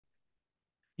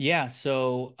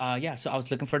So I was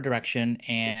looking for direction,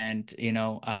 and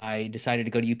I decided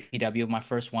to go to UPW, my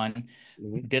first one.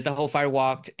 Hmm. Did the whole fire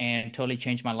walk and totally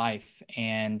changed my life.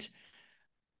 And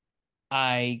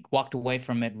I walked away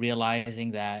from it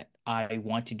realizing that I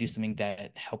want to do something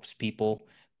that helps people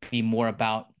be more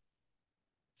about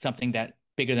something that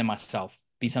bigger than myself,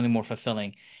 be something more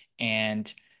fulfilling.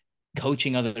 And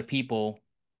coaching other people.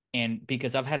 And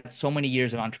because I've had so many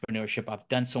years of entrepreneurship, I've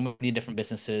done so many different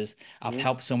businesses, I've Hmm.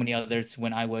 helped so many others.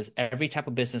 When I was every type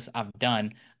of business I've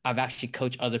done, I've actually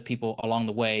coached other people along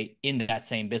the way in that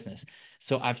same business.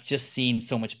 So I've just seen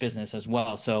so much business as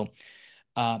well. So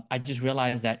I just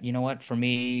realized that, you know what, for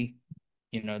me,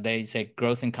 they say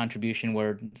growth and contribution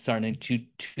were starting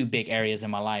two big areas in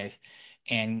my life.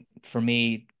 And for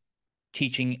me,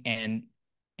 teaching and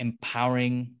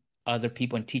empowering other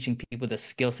people and teaching people the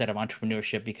skill set of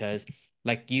entrepreneurship because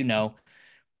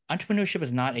entrepreneurship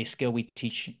is not a skill we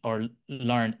teach or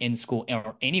learn in school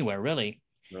or anywhere really.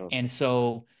 No. And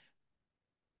so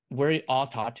we're all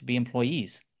taught to be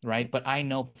employees, right? But I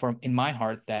know from in my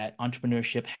heart that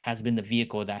entrepreneurship has been the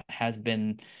vehicle that has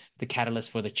been the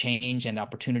catalyst for the change and the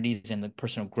opportunities and the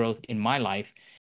personal growth in my life.